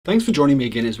Thanks for joining me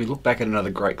again as we look back at another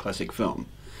great classic film.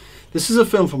 This is a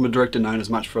film from a director known as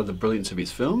much for the brilliance of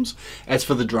his films as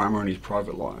for the drama in his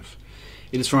private life.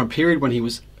 It is from a period when he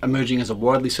was emerging as a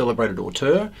widely celebrated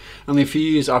auteur, only a few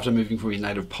years after moving from his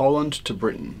native Poland to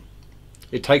Britain.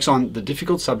 It takes on the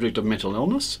difficult subject of mental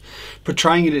illness,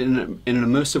 portraying it in an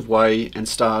immersive way, and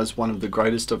stars one of the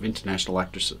greatest of international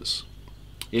actresses.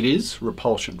 It is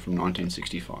Repulsion from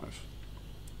 1965.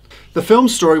 The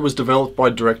film's story was developed by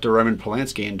director Roman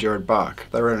Polanski and Gerard Bach.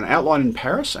 They wrote an outline in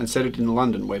Paris and set it in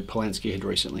London, where Polanski had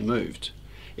recently moved.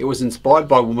 It was inspired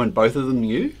by a woman both of them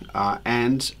knew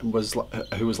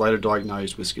who was later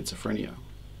diagnosed with schizophrenia.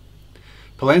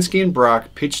 Polanski and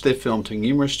Bach pitched their film to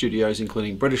numerous studios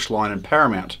including British Line and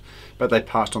Paramount, but they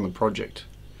passed on the project.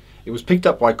 It was picked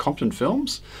up by Compton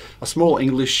Films, a small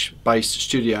English-based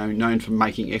studio known for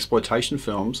making exploitation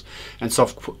films and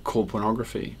soft-core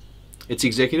pornography. Its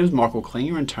executives, Michael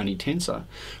Klinger and Tony Tenser,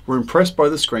 were impressed by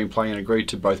the screenplay and agreed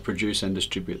to both produce and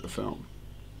distribute the film.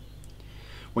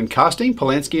 When casting,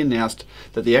 Polanski announced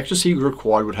that the actress he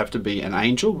required would have to be an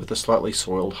angel with a slightly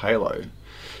soiled halo.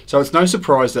 So it's no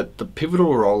surprise that the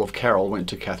pivotal role of Carol went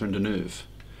to Catherine Deneuve,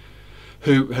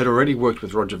 who had already worked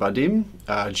with Roger Vadim,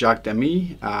 Jacques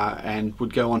Demy, and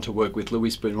would go on to work with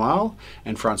Louis Buñuel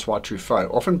and Francois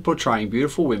Truffaut, often portraying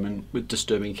beautiful women with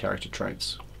disturbing character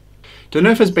traits.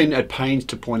 Deneuve has been at pains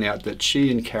to point out that she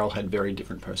and Carol had very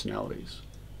different personalities.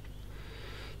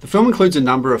 The film includes a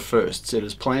number of firsts. It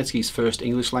is Polanski's first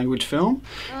English language film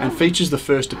and features the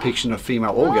first depiction of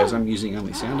female orgasm using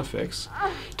only sound effects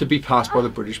to be passed by the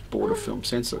British Board of Film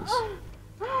Censors.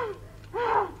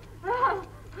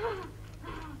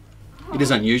 It is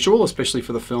unusual, especially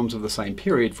for the films of the same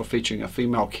period, for featuring a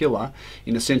female killer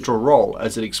in a central role,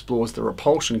 as it explores the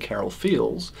repulsion Carol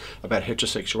feels about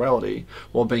heterosexuality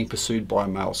while being pursued by a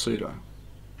male suitor.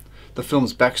 The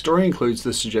film's backstory includes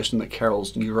the suggestion that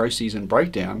Carol's neuroses and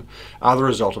breakdown are the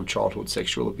result of childhood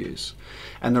sexual abuse,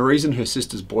 and the reason her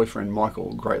sister's boyfriend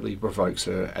Michael greatly provokes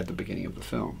her at the beginning of the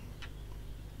film.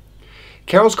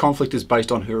 Carol's conflict is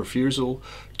based on her refusal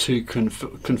to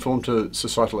conform to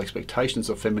societal expectations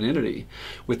of femininity,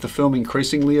 with the film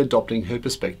increasingly adopting her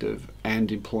perspective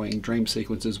and employing dream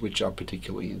sequences which are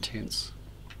particularly intense.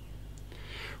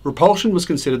 Repulsion was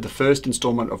considered the first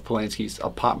instalment of Polanski's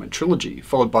Apartment trilogy,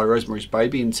 followed by Rosemary's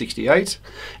Baby in '68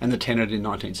 and The Tenant in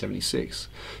 1976,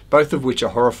 both of which are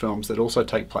horror films that also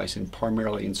take place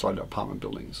primarily inside apartment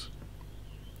buildings.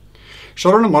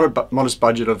 Shot on a modest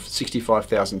budget of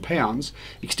 £65,000,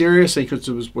 exterior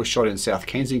sequences were shot in South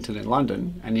Kensington in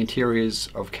London, and interiors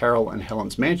of Carol and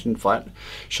Helen's mansion flat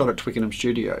shot at Twickenham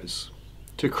Studios.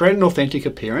 To create an authentic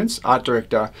appearance, art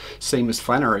director Seamus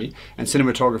Flannery and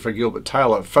cinematographer Gilbert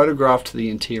Taylor photographed the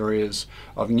interiors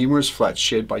of numerous flats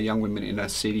shared by young women in a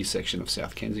seedy section of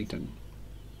South Kensington.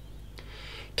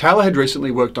 Taylor had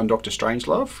recently worked on Dr.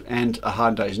 Strangelove and A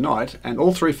Hard Day's Night, and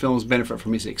all three films benefit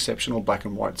from his exceptional black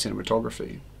and white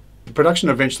cinematography. The production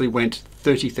eventually went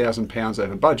 £30,000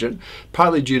 over budget,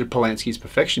 partly due to Polanski's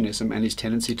perfectionism and his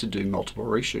tendency to do multiple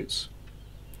reshoots.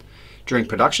 During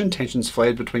production, tensions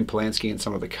flared between Polanski and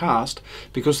some of the cast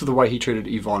because of the way he treated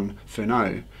Yvonne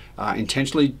Furneaux,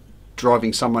 intentionally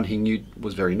driving someone he knew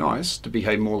was very nice to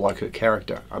behave more like her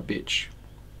character, a bitch.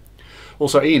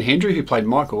 Also, Ian Hendry, who played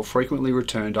Michael, frequently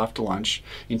returned after lunch,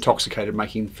 intoxicated,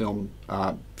 making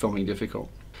filming difficult.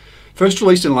 First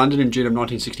released in London in June of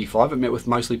 1965, it met with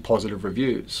mostly positive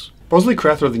reviews. Bosley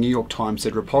Crowther of the New York Times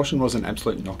said Repulsion was an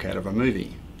absolute knockout of a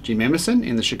movie. Jim Emerson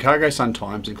in the Chicago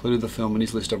Sun-Times included the film in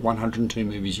his list of 102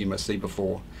 movies you must see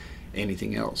before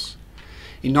anything else.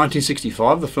 In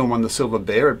 1965, the film won the Silver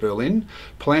Bear at Berlin.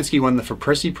 Polanski won the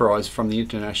Fapresi Prize from the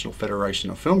International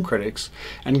Federation of Film Critics,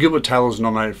 and Gilbert Taylor was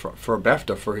nominated for a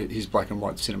BAFTA for his black and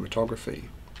white cinematography.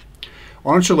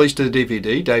 On its release to the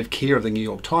DVD, Dave Keir of the New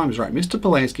York Times wrote, "Mr.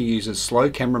 Polanski uses slow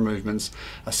camera movements,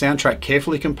 a soundtrack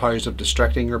carefully composed of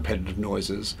distracting repetitive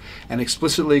noises, and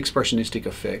explicitly expressionistic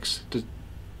effects to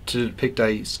depict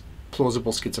a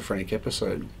plausible schizophrenic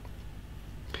episode.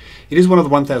 It is one of the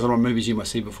 1001 movies you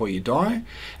must see before you die,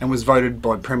 and was voted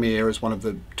by Premiere as one of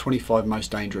the 25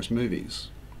 most dangerous movies."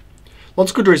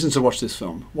 Lots of good reasons to watch this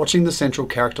film. Watching the central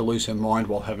character lose her mind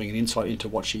while having an insight into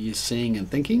what she is seeing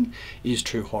and thinking is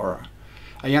true horror.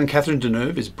 A young Catherine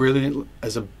Deneuve is brilliant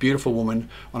as a beautiful woman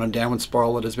on a downward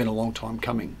spiral that has been a long time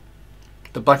coming.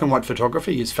 The black and white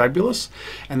photography is fabulous,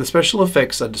 and the special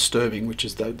effects are disturbing, which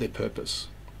is their purpose.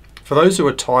 For those who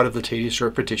are tired of the tedious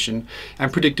repetition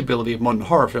and predictability of modern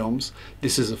horror films,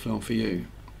 this is a film for you.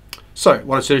 So,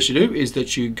 what I suggest you do is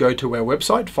that you go to our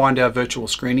website, find our virtual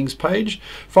screenings page,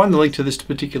 find the link to this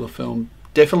particular film,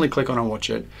 definitely click on and watch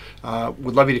it.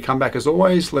 Would love you to come back as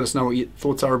always. Let us know what your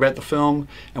thoughts are about the film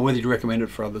and whether you'd recommend it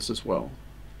for others as well.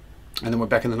 And then we're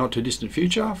back in the not too distant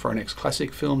future for our next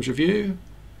classic films review.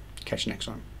 Catch you next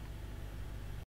time.